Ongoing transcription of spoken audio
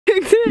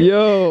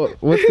Yo,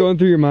 what's going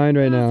through your mind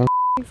right now?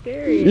 It's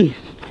scary.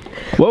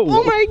 Whoa.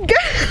 Oh my god.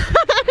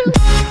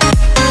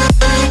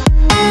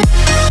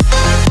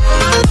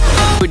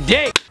 Good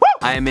day.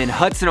 I am in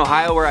Hudson,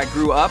 Ohio, where I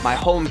grew up, my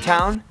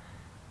hometown.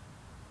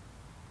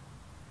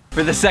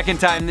 For the second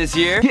time this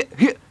year.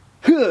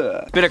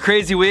 It's been a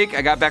crazy week.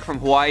 I got back from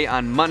Hawaii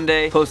on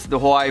Monday, posted the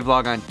Hawaii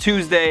vlog on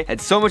Tuesday, had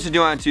so much to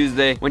do on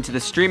Tuesday, went to the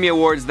Streamy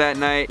Awards that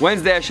night.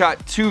 Wednesday I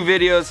shot 2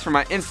 videos for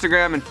my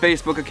Instagram and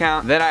Facebook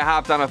account. Then I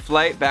hopped on a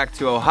flight back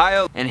to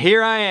Ohio, and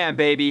here I am,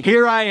 baby.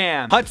 Here I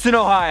am, Hudson,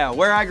 Ohio,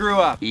 where I grew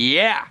up.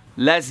 Yeah,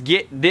 let's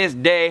get this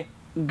day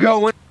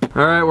going.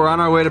 All right, we're on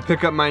our way to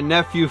pick up my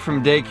nephew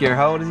from daycare.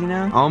 How old is he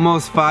now?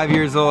 Almost 5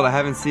 years old. I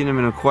haven't seen him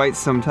in quite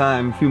some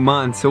time, a few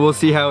months. So we'll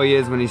see how he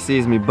is when he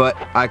sees me. But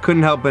I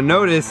couldn't help but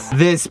notice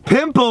this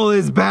pimple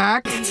is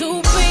back. It's too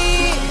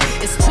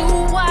big, it's too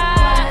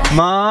wide.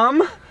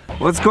 Mom,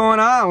 what's going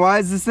on? Why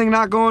is this thing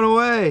not going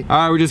away? All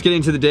right, we're just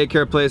getting to the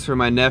daycare place where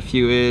my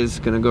nephew is.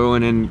 Gonna go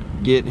in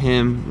and get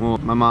him. Well,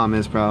 my mom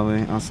is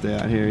probably. I'll stay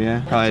out here,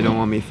 yeah? Probably don't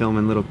want me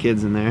filming little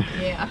kids in there.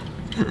 Yeah.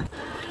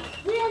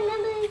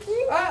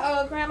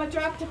 Uh-oh, Grandma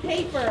dropped a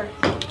paper.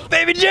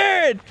 Baby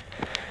Jared!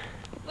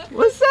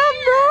 What's up,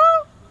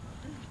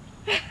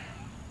 bro?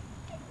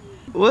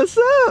 What's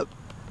up?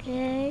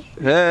 Okay.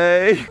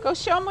 Hey. Go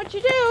show them what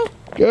you do.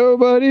 Go,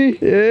 buddy.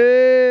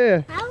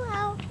 Yeah.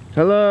 Hello.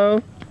 Hello.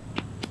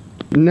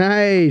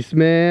 Nice,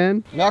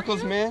 man.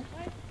 Knuckles, man.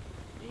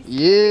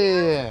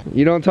 Yeah.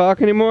 You don't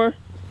talk anymore?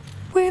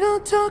 We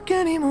don't talk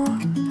anymore.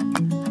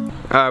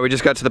 All right, we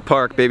just got to the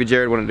park. Baby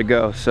Jared wanted to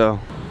go, so.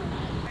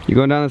 You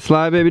going down the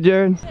slide, baby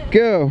Jared?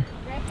 Go.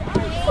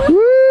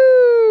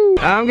 Woo!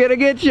 I'm gonna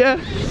get you.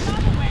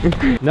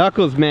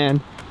 Knuckles,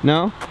 man.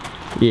 No?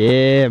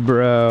 Yeah,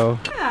 bro.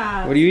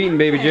 Yeah. What are you eating,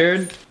 baby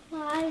Jared?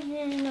 Fries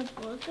in a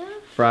burger.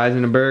 Fries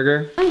and a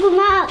burger? Uncle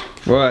Matt,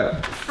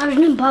 What? I was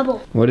in a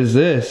bubble. What is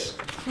this?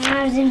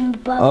 I was in a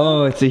bubble.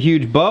 Oh, it's a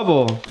huge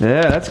bubble.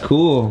 Yeah, that's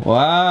cool.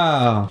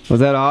 Wow.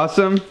 Was that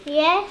awesome?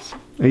 Yes.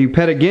 Oh, you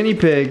pet a guinea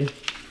pig.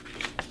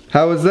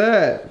 How was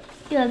that?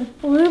 Good.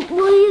 What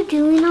were you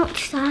doing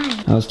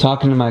outside? I was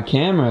talking to my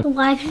camera.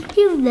 Why did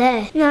you do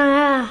that?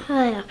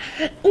 No.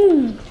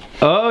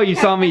 Oh, you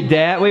saw me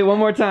dab? Wait, one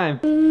more time.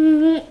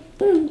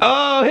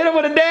 Oh, hit him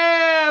with a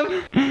dab!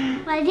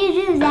 Why did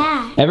you do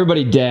that?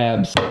 Everybody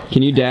dabs.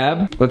 Can you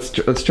dab? Let's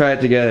try it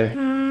together.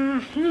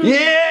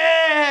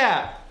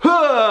 Yeah!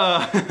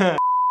 Huh.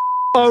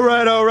 All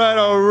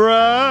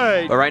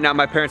right. But right now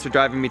my parents are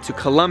driving me to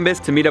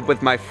Columbus to meet up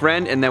with my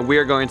friend, and then we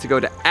are going to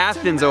go to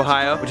Athens,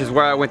 Ohio, which is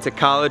where I went to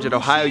college at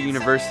Ohio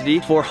University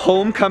for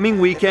homecoming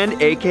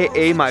weekend,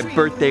 AKA my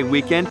birthday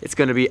weekend. It's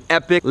gonna be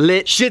epic,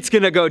 lit, shit's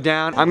gonna go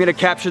down. I'm gonna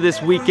capture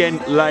this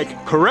weekend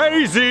like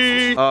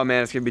crazy. Oh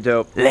man, it's gonna be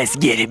dope. Let's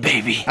get it,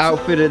 baby.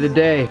 Outfit of the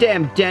day.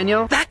 Damn,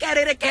 Daniel. Back at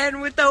it again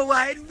with the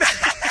white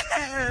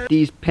van.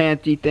 These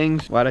panty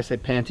things. Why'd I say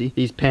panty?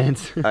 These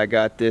pants. I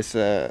got this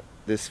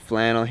this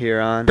flannel here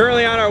on.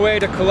 Currently on our way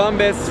to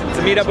Columbus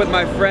to meet up with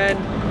my friend,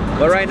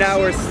 but right now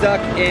we're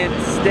stuck in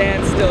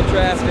standstill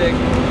traffic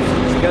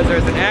because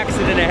there's an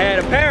accident ahead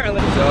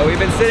apparently. So we've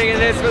been sitting in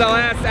this for the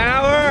last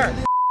hour.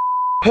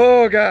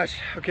 Oh gosh.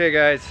 Okay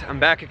guys, I'm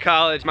back at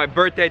college. My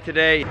birthday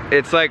today.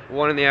 It's like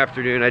 1 in the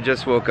afternoon. I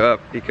just woke up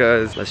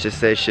because, let's just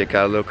say, shit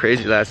got a little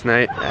crazy last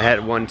night. I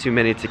had one too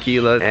many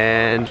tequilas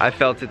and I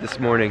felt it this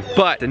morning.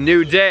 But, a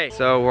new day.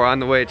 So we're on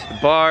the way to the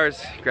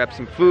bars, grab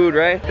some food,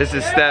 right? This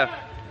is Steph.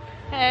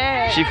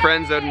 Hey. She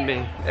friend-zoned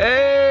me.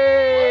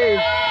 Hey!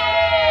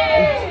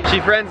 She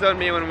friend-zoned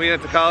me when we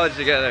went to college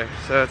together,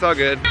 so it's all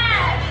good.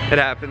 It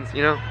happens,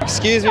 you know?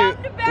 Excuse me,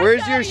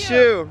 where's your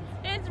shoe?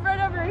 It's right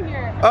over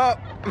here. Oh!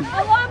 A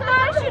long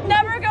bus should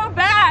never go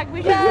back.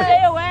 We should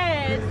stay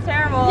away. It's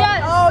terrible.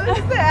 Yes. Oh, this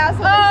is the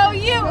asshole. Oh,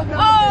 you.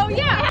 Oh,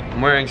 yeah.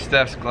 I'm wearing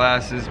Steph's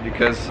glasses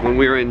because when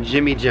we were in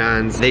Jimmy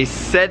John's, they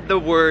said the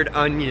word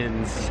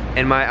onions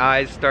and my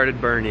eyes started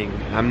burning.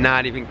 I'm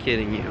not even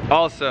kidding you.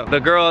 Also, the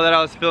girl that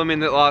I was filming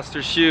that lost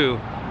her shoe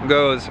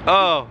goes,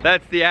 oh,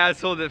 that's the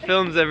asshole that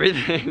films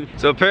everything.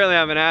 So apparently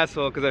I'm an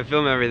asshole because I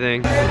film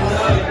everything.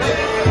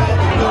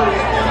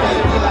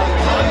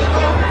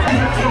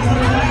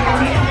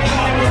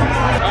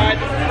 Alright,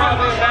 this is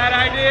probably a bad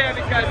idea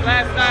because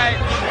last night,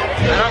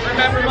 I don't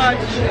remember much.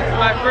 It's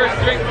my first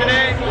drink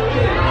today.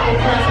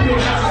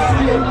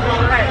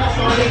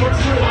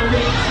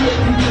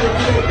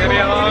 It's gonna be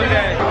a long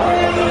day.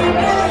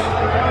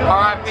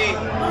 R.I.P.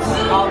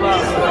 All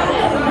love.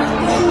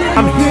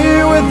 I'm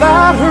here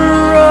without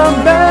her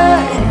a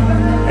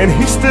man, and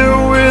he's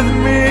still with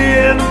me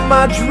in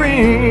my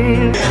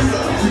dreams.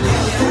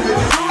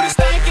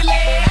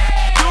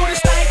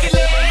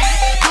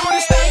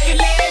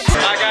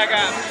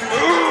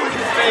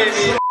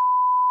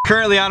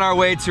 Currently on our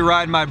way to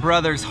ride my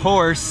brother's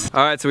horse.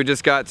 All right, so we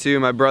just got to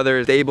my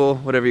brother's stable,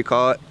 whatever you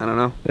call it. I don't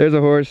know. There's a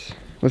horse.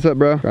 What's up,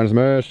 bro? Trying to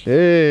smash.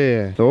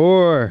 Yeah,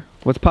 Thor.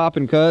 What's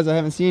poppin', cuz? I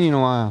haven't seen you in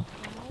a while.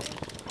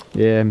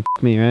 Yeah,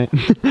 me, right?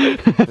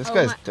 This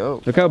guy's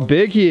dope. Look how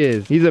big he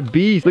is. He's a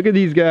beast. Look at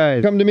these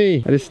guys. Come to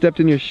me. I just stepped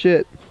in your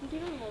shit.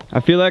 I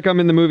feel like I'm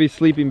in the movie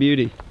Sleeping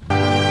Beauty.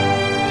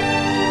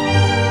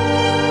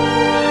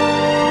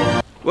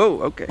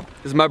 Whoa, okay.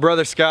 This is my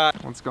brother Scott.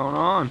 What's going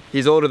on?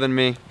 He's older than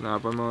me.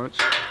 Not by much.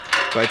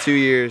 By 2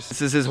 years. This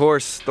is his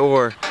horse,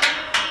 Thor.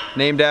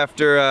 Named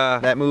after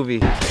that movie.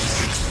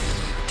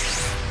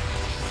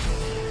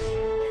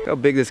 How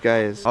big this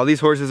guy is. All these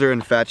horses are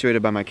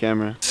infatuated by my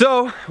camera.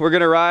 So, we're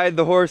gonna ride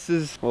the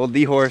horses. Well,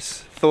 the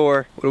horse,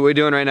 Thor. What are we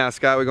doing right now,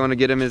 Scott? We're going to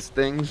get him his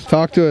things?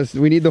 Talk to us.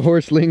 We need the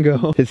horse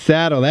lingo. His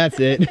saddle, that's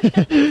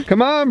it.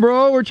 Come on,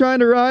 bro. We're trying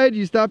to ride.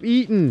 You stop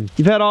eating.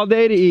 You've had all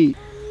day to eat.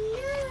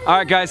 All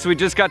right, guys, so we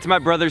just got to my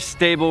brother's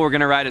stable. We're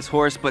gonna ride his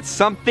horse, but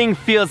something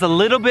feels a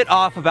little bit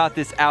off about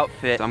this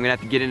outfit. So I'm gonna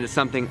have to get into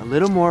something a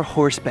little more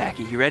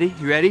horsebacky. You ready?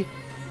 You ready?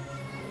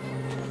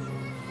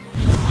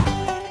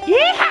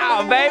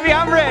 Yeah, baby,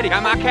 I'm ready.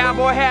 Got my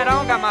cowboy hat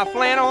on, got my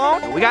flannel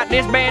on. We got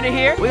this bandit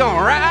here. We're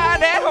gonna ride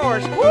that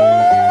horse.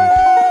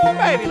 Woo,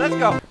 baby, let's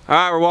go. All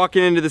right, we're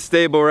walking into the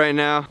stable right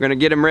now. We're gonna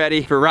get him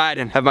ready for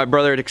riding. Have my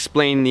brother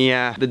explain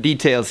the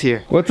details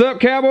here. What's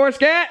up, Cowboy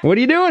Scat? What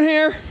are you doing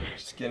here?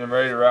 Just getting him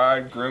ready to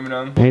ride, grooming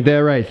him. Ain't that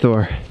right,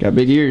 Thor? Got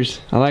big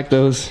ears. I like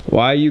those.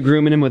 Why are you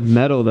grooming him with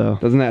metal, though?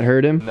 Doesn't that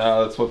hurt him?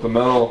 No, that's what the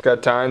metal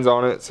got tines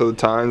on it. So the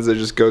tines, they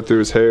just go through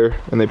his hair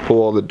and they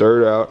pull all the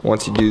dirt out.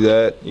 Once you do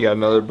that, you got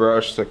another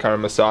brush that kind of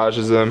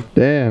massages him.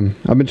 Damn,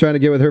 I've been trying to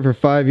get with her for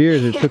 5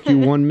 years. It took you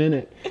 1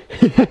 minute.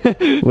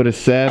 What a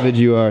savage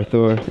you are,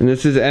 Thor. And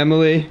this is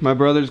Emily, my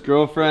brother's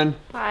girlfriend.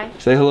 Hi.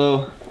 Say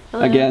hello,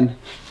 Hello. again.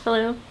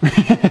 Hello.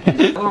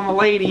 Hello, my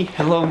lady.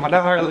 Hello, my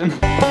darling.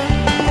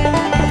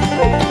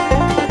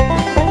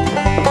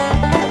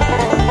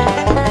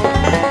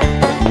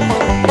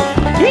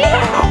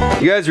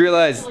 You guys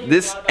realize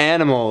this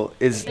animal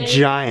is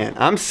giant.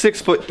 I'm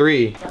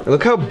 6'3".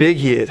 Look how big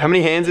he is. How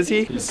many hands is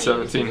he? He's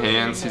 17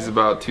 hands. He's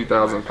about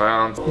 2,000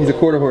 pounds. He's a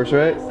quarter horse,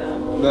 right?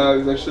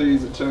 No,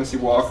 he's a Tennessee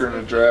Walker and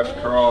a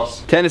draft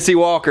cross. Tennessee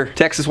Walker,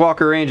 Texas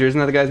Walker Ranger. Isn't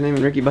that the guy's name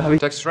in Ricky Bobby?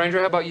 Texas Ranger,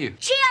 how about you?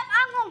 Chip,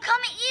 I'm gonna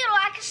come at you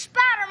like a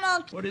spider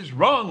monkey. What is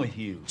wrong with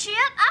you? Chip,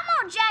 I'm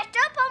all jacked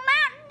up on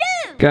Mountain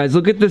Dew. Guys,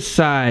 look at the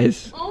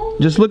size.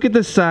 Just look at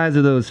the size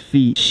of those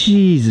feet.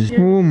 Jesus.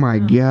 Oh my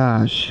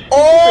gosh.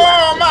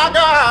 Oh my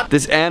God!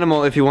 This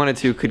animal, if he wanted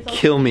to, could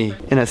kill me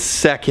in a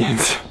second.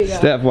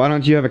 Steph, why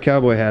don't you have a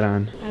cowboy hat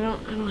on? I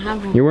don't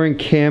have one. You're wearing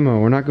camo.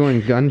 We're not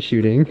going gun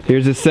shooting.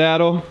 Here's a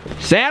saddle.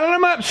 Saddle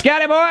him up,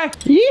 Scotty boy.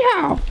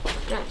 Yeehaw.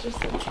 That's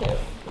just so cute.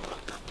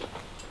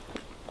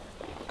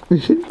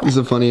 This is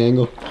a funny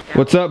angle.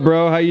 What's up,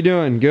 bro? How you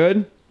doing?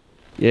 Good?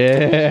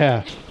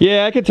 Yeah.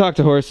 Yeah, I can talk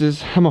to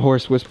horses. I'm a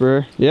horse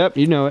whisperer. Yep,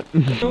 you know it.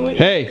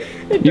 Hey,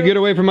 you get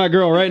away from my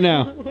girl right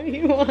now. What do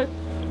you want?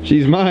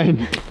 She's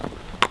mine.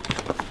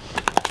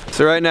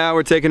 So right now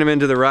we're taking him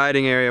into the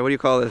riding area. What do you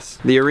call this?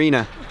 The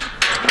arena.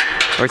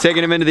 We're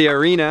taking him into the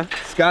arena.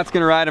 Scott's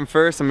gonna ride him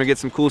first. I'm gonna get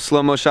some cool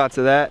slow-mo shots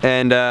of that.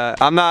 And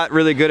I'm not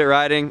really good at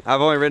riding. I've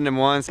only ridden him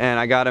once, and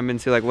I got him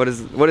into like, what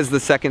is the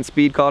second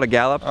speed called? A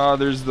gallop?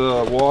 There's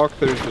the walk,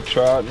 there's the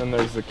trot, and then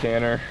there's the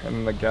canter, and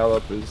then the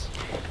gallop is...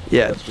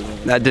 Yeah,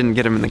 that didn't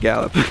get him in the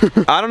gallop.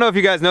 I don't know if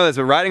you guys know this,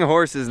 but riding a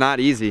horse is not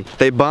easy.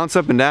 They bounce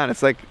up and down.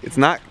 It's like, it's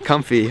not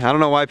comfy. I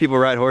don't know why people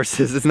ride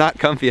horses. It's not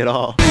comfy at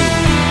all.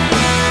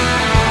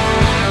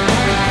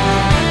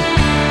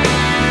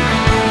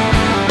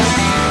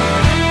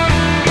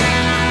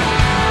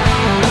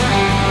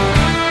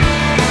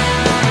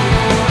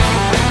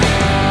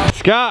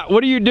 Scott,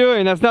 what are you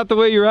doing? That's not the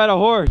way you ride a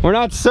horse. We're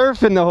not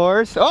surfing the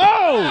horse.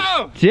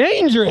 Oh!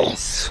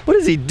 Dangerous! What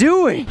is he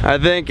doing? I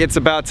think it's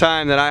about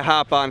time that I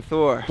hop on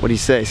Thor. What do you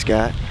say,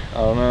 Scott? I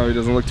don't know, he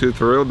doesn't look too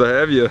thrilled to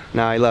have you.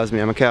 Nah, he loves me.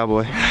 I'm a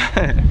cowboy.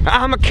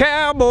 I'm a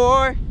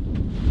cowboy.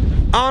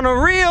 On a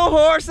real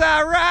horse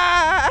I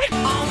ride.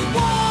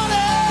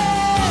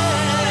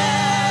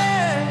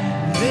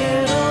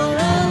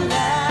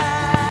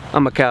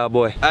 I'm a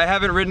cowboy. I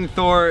haven't ridden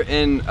Thor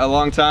in a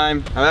long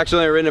time. I've actually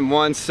only ridden him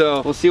once,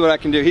 so we'll see what I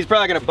can do. He's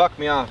probably gonna buck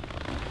me off.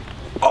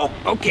 Oh,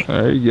 okay.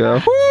 There you go.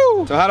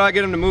 Woo! So how do I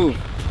get him to move?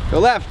 Go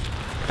left.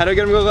 How do I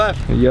get him to go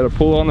left? You gotta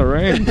pull on the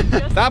rein.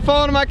 Stop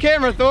following my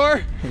camera,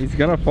 Thor. He's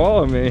gonna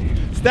follow me.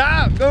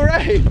 Stop, go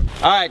right.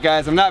 All right,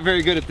 guys, I'm not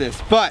very good at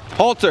this, but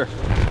halter.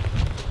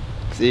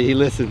 See, he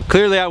listened.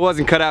 Clearly I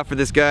wasn't cut out for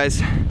this,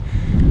 guys.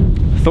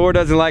 Thor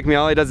doesn't like me.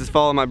 All he does is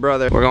follow my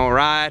brother. We're gonna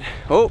ride.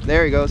 Oh,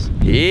 there he goes.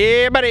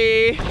 Yeah,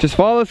 buddy. Just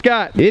follow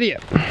Scott,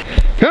 idiot.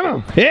 Come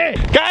on, hey.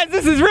 Guys,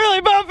 this is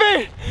really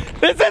bumpy.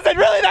 This isn't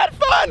really that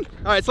fun.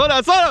 All right, slow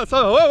down, slow down,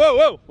 slow down. Whoa, whoa,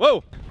 whoa,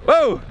 whoa,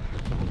 whoa,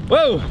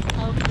 whoa,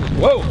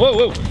 whoa,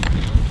 whoa,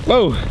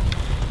 whoa,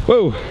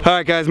 whoa. All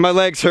right, guys, my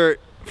legs hurt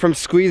from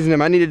squeezing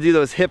him. I need to do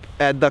those hip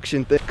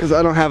adduction things because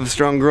I don't have a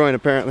strong groin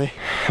apparently.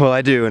 Well,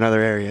 I do in other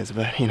areas,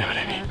 but you know what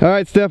I mean. All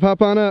right, Steph,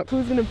 hop on up.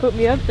 Who's gonna put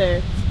me up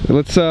there?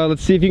 Let's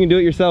see if you can do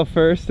it yourself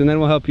first, and then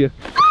we'll help you.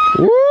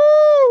 Woo!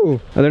 Oh,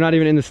 they're not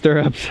even in the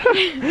stirrups.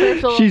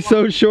 She's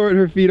so short,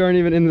 her feet aren't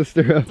even in the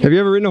stirrups. Have you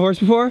ever ridden a horse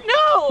before?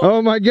 No!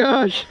 Oh my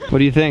gosh. What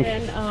do you think?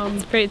 And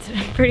it's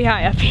pretty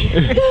high up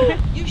here.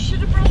 You should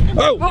have brought them.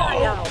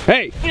 Oh!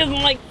 Hey! He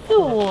doesn't like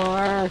Thor.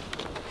 All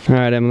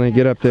right, Emily,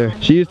 get up there.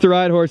 She used to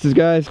ride horses,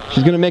 guys.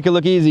 She's gonna make it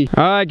look easy.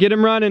 All right, get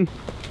him running.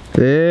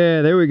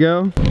 Yeah, there we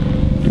go.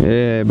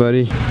 Yeah,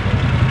 buddy.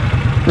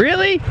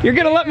 Really? You're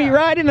gonna let me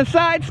ride in the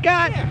side,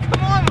 Scott? Yeah,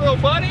 come on, little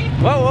buddy.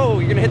 Whoa, whoa,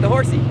 you're gonna hit the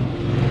horsey.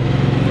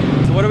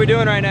 So what are we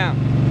doing right now?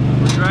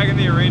 We're dragging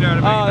the arena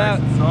to make it nice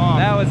and soft.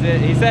 That was it.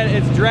 He said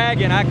it's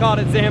dragging. I called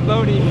it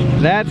Zamboni.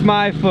 That's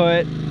my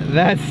foot.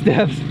 That's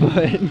Steph's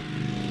foot.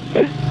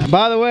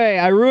 By the way,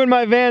 I ruined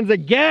my Vans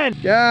again.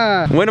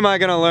 God. When am I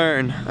gonna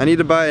learn? I need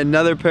to buy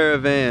another pair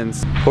of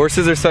Vans.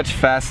 Horses are such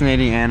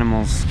fascinating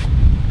animals.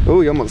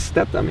 Oh, you almost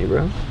stepped on me,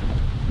 bro.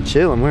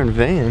 Chill, I'm wearing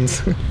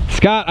Vans.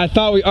 Scott, I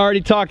thought we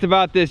already talked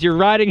about this. You're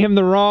riding him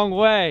the wrong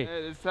way.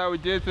 Hey, this is how we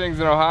did things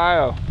in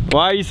Ohio.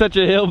 Why are you such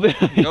a hillbilly?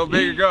 Go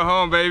big or go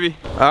home, baby.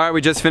 All right, we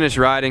just finished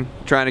riding.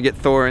 Trying to get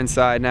Thor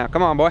inside now.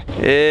 Come on, boy.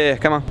 Yeah,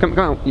 come on, come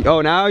on.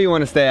 Oh, now you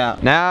want to stay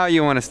out. Now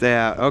you want to stay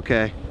out.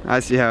 Okay, I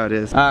see how it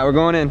is. All right, we're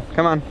going in.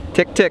 Come on,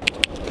 tick, tick.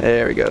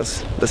 There he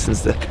goes.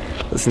 Listens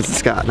to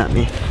Scott, not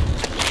me.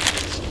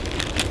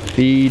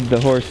 Feed the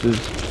horses.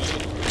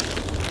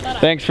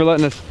 Thanks for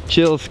letting us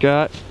chill,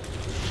 Scott.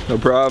 No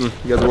problem.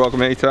 You guys are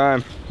welcome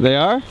anytime. They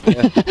are?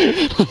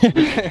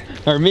 Yeah.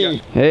 Or me?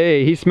 Yeah.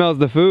 Hey, he smells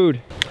the food.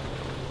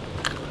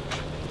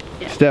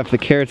 Yeah. Steph, the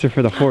carrots are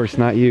for the horse,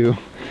 not you.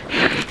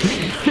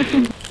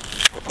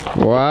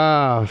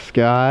 Wow,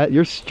 Scott,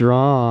 you're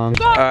strong.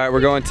 All right, we're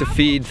going to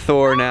feed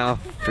Thor now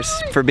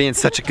for being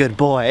such a good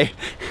boy.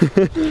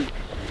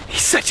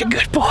 He's such a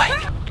good boy.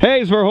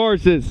 Hey, it's for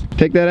horses.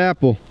 Take that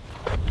apple.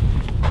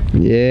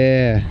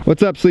 Yeah.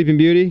 What's up, Sleeping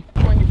Beauty?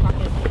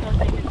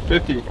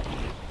 50.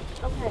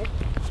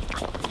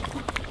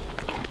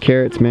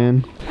 Carrots,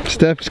 man.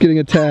 Steph's getting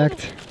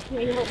attacked.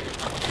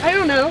 I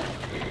don't know.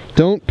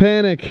 Don't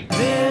panic.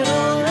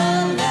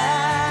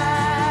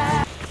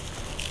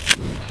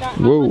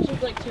 Whoa. Much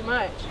is like too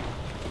much.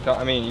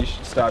 I mean, you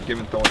should stop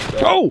giving Thor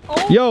stuff. Oh!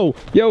 Yo!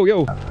 Yo,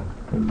 yo!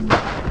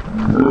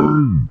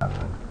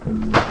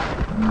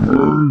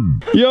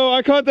 Yo,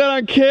 I caught that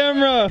on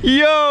camera!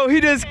 Yo, he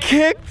just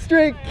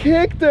straight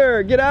kicked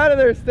her! Get out of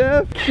there,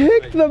 Steph!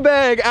 Kicked the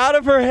bag out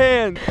of her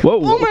hand!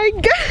 Whoa! Oh my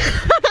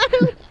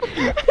god!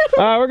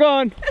 Alright, we're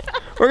going.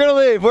 We're gonna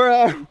leave.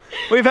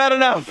 We've had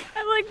enough.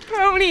 I'm like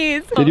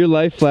ponies. Did your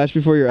life flash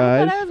before your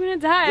eyes? I thought I was gonna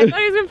die. I thought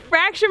I was gonna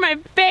fracture my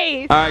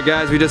face. Alright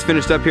guys, we just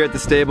finished up here at the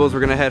stables. We're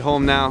gonna head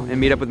home now and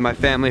meet up with my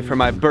family for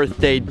my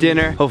birthday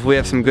dinner. Hopefully we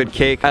have some good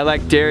cake. I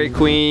like Dairy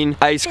Queen,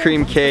 ice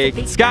cream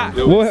cake. Scott!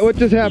 What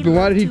just happened?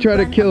 Why did he try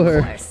to kill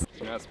her?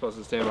 You're not supposed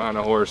to stand behind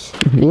a horse.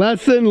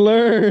 Lesson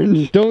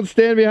learned. Don't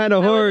stand behind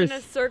a horse. I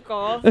was in a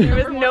circle. There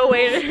was no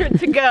way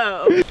to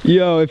go.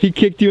 Yo, if he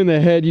kicked you in the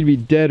head, you'd be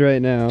dead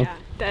right now. Yeah.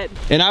 Dead.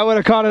 And I would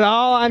have caught it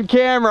all on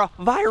camera.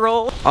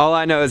 Viral. All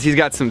I know is he's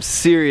got some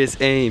serious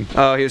aim.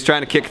 Oh, he was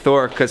trying to kick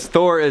Thor because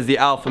Thor is the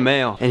alpha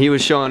male. And he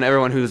was showing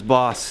everyone who's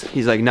boss.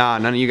 He's like, nah,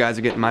 none of you guys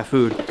are getting my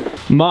food.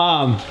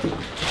 Mom,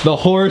 the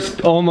horse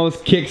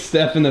almost kicked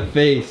Steph in the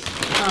face.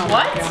 Oh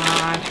what?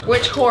 God.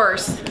 Which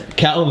horse?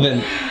 Calvin.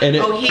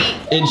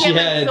 And she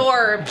had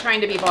Thor trying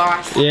to be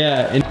boss.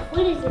 Yeah. And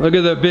look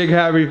at the big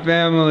happy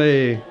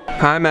family.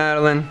 Hi,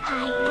 Madeline.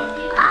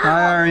 Hi,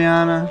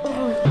 Ariana.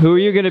 Who are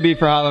you gonna be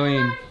for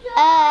Halloween?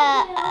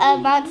 A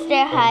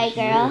Monster High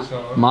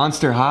girl.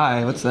 Monster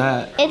High? What's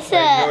that? It's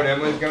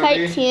a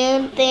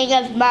cartoon thing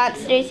of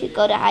monsters who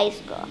go to high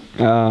school.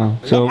 Oh,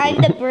 so I'm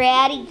the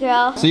bratty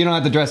girl. So you don't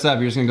have to dress up.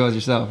 You're just gonna go as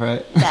yourself,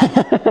 right?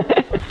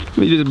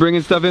 You just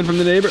bringing stuff in from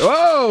the neighbor.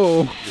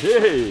 Whoa!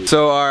 Hey.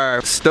 So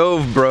our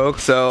stove broke,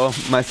 so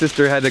my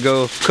sister had to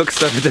go cook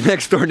stuff at the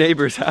next door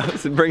neighbor's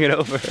house and bring it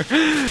over.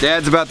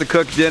 Dad's about to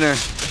cook dinner.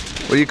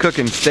 What are you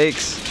cooking?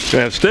 Steaks? We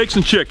have steaks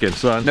and chicken,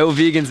 son. No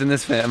vegans in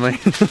this family.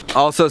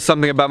 Also,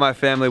 something about my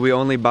family, we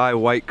only buy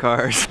white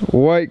cars.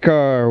 White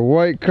car,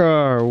 white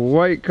car,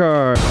 white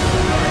car.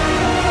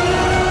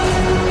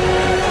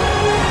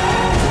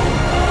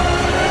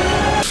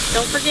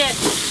 Don't forget.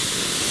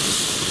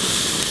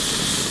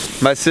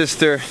 My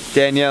sister,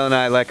 Danielle, and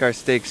I like our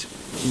steaks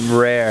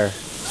rare.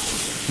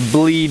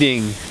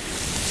 Bleeding.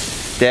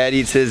 Dad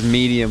eats his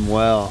medium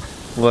well.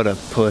 What a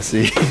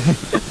pussy.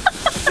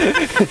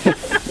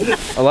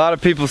 A lot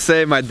of people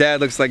say my dad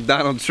looks like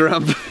Donald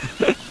Trump.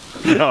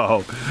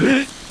 No.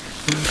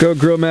 Go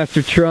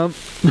Grillmaster Trump.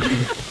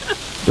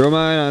 Throw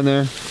mine on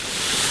there.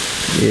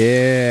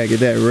 Yeah, get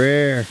that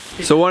rare.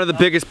 So one of the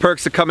biggest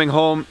perks of coming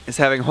home is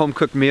having home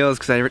cooked meals,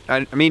 because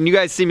I mean, you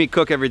guys see me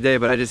cook every day,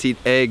 but I just eat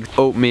eggs,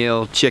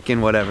 oatmeal, chicken,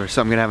 whatever.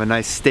 So I'm gonna have a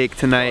nice steak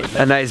tonight,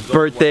 a nice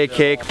birthday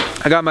cake.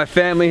 I got my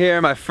family here,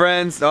 my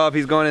friends. Oh,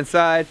 he's going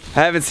inside.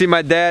 I haven't seen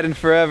my dad in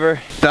forever.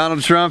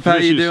 Donald Trump, how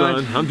you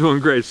doing? Son. I'm doing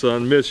great,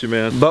 son. Miss you,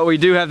 man. But we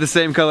do have the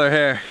same color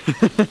hair.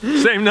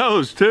 Same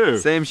nose, too.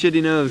 Same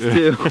shitty nose,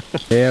 too.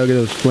 Yeah, look at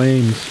those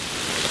flames.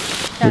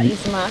 Got you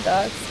some hot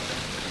dogs.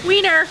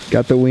 Wiener.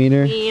 Got the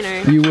wiener?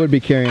 Wiener. You would be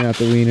carrying out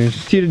the wieners.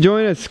 See you to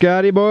join us,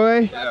 Scotty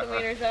boy. Got the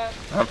wieners up.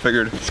 I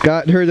figured.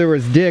 Scott heard there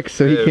was dicks,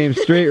 so he came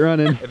straight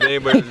running. If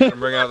anybody was gonna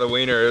bring out the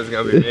wiener, it was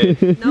gonna be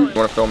me. No. You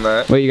wanna film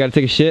that? Wait, you gotta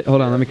take a shit?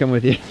 Hold on, let me come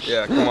with you.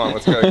 Yeah, come on,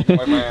 let's go. Wipe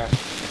my ass.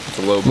 It's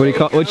a low blow.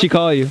 What'd she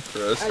call you?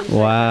 Chris.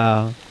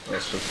 Wow.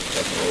 That's a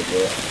low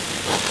blow.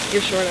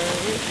 You're short on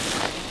it.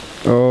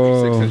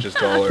 Oh. 6 inches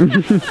taller.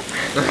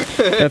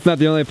 That's not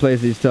the only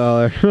place he's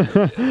taller.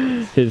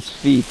 His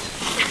feet.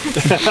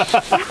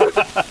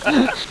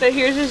 But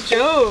here's his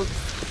joke.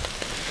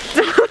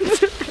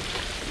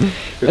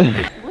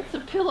 What's a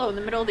pillow in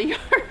the middle of the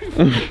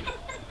yard?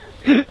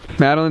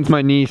 Madeline's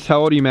my niece.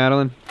 How old are you,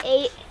 Madeline?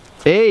 8.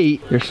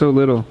 8? You're so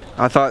little.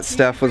 I thought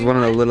Steph was one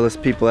of the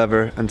littlest people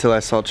ever until I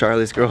saw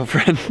Charlie's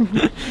girlfriend.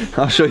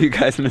 I'll show you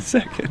guys in a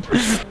second. Could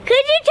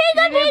you take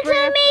a picture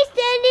of me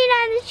standing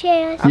on the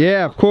chair?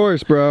 Yeah, of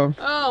course, bro.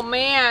 Oh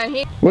man.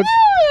 What's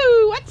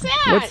What's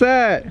that? What's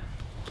that?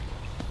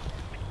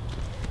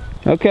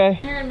 Okay.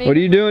 What are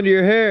you doing to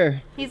your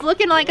hair? He's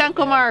looking like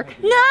Uncle Mark.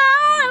 No,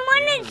 I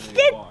want it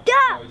sticked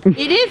up.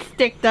 It is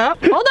sticked up.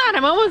 Hold on,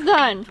 I'm almost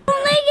done. I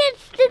don't like it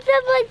sticked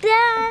up like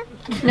that.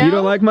 No? You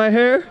don't like my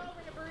hair?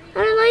 I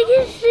like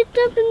it sticked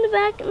up in the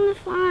back and the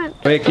front.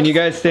 Wait, can you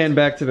guys stand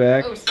back to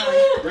back?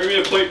 Bring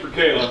me a plate for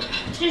Kayla.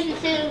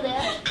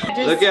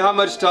 Look at how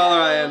much taller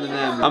I am than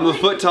them. I'm a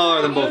foot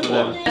taller than both of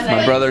them.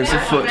 My brother's a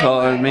foot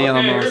taller than me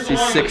almost. He's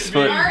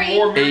 6'8"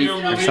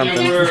 or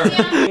something.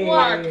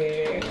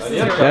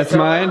 That's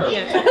mine?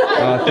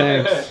 Oh,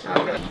 thanks.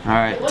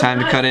 Alright, time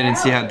to cut in and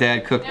see how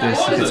Dad cooked this,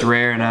 if it's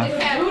rare enough.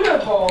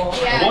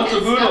 What's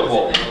a Buddha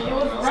bowl?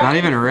 It's not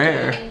even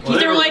rare.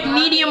 They're like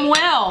medium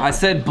well. I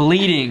said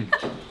bleeding.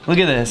 Look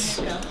at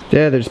this.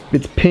 Dad,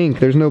 it's pink.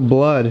 There's no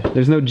blood.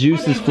 There's no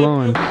juices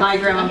flowing. Bye,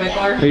 Grandma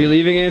Bickler. Are you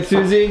leaving, Aunt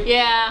Susie?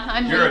 Yeah,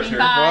 I'm leaving. Bye.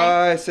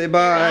 Bye. Say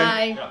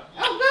bye. Bye.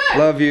 Oh, good.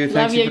 Love you.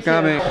 Thanks you for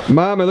coming.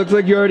 Mom, it looks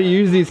like you already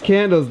used these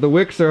candles. The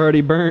wicks are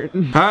already burnt.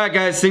 Alright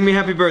guys, sing me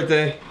happy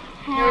birthday.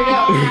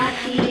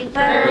 Happy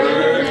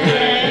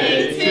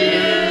birthday to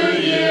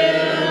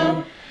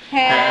you.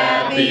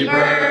 Happy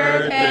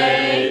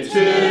birthday to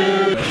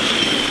you.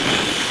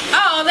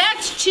 Oh,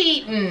 that's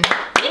cheating.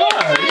 You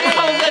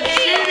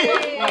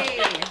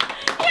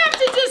have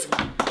to just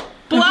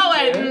blow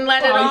it and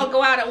let it all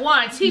go out at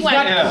once. He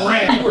went.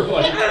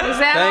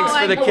 Thanks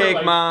for the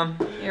cake, Mom.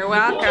 You're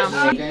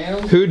welcome.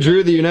 Who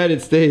drew the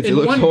United States? It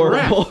looks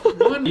horrible.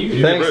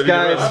 Thanks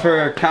guys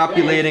for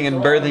copulating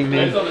and birthing me.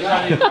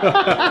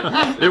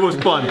 It was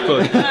fun.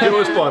 It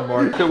was fun,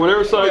 Mark.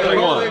 Whatever size you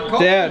want.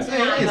 Dad,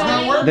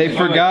 they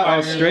forgot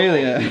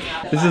Australia.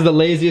 This is the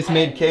laziest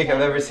made cake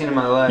I've ever seen in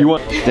my life.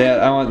 Dad,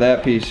 I want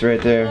that piece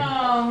right there.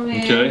 Oh,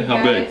 man. Okay,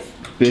 how big?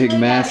 Big,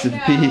 massive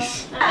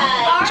piece.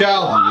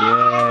 Ciao.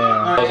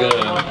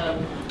 Yeah.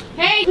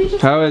 Hey.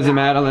 How is it,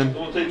 Madeline?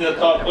 We'll take that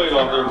top plate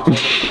off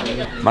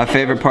there. My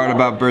favorite part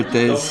about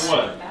birthdays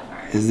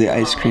is the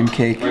ice cream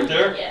cake. Right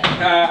there?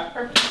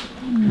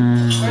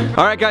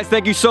 Alright guys,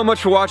 thank you so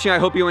much for watching. I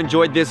hope you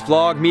enjoyed this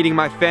vlog, meeting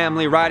my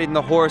family, riding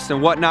the horse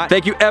and whatnot.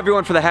 Thank you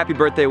everyone for the happy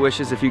birthday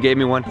wishes if you gave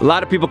me one. A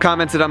lot of people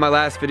commented on my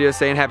last video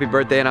saying happy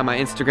birthday and on my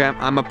Instagram.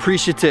 I'm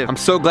appreciative. I'm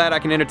so glad I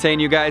can entertain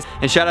you guys.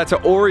 And shout out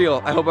to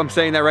Oriel, I hope I'm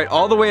saying that right,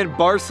 all the way in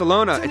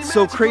Barcelona. It's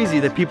so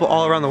crazy that people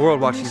all around the world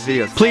watch these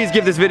videos. Please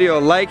give this video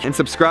a like and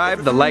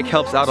subscribe. The like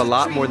helps out a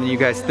lot more than you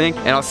guys think.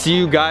 And I'll see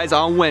you guys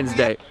on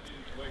Wednesday.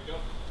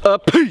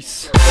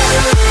 Peace!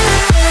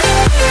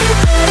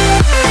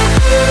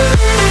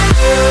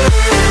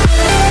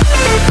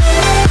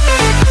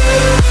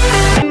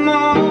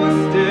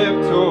 One step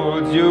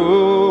towards you,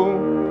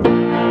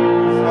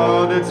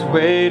 all that's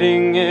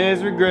waiting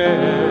is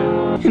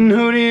regret. And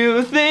who do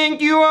you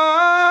think you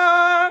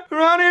are,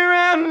 running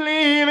around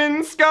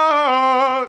leaving scars?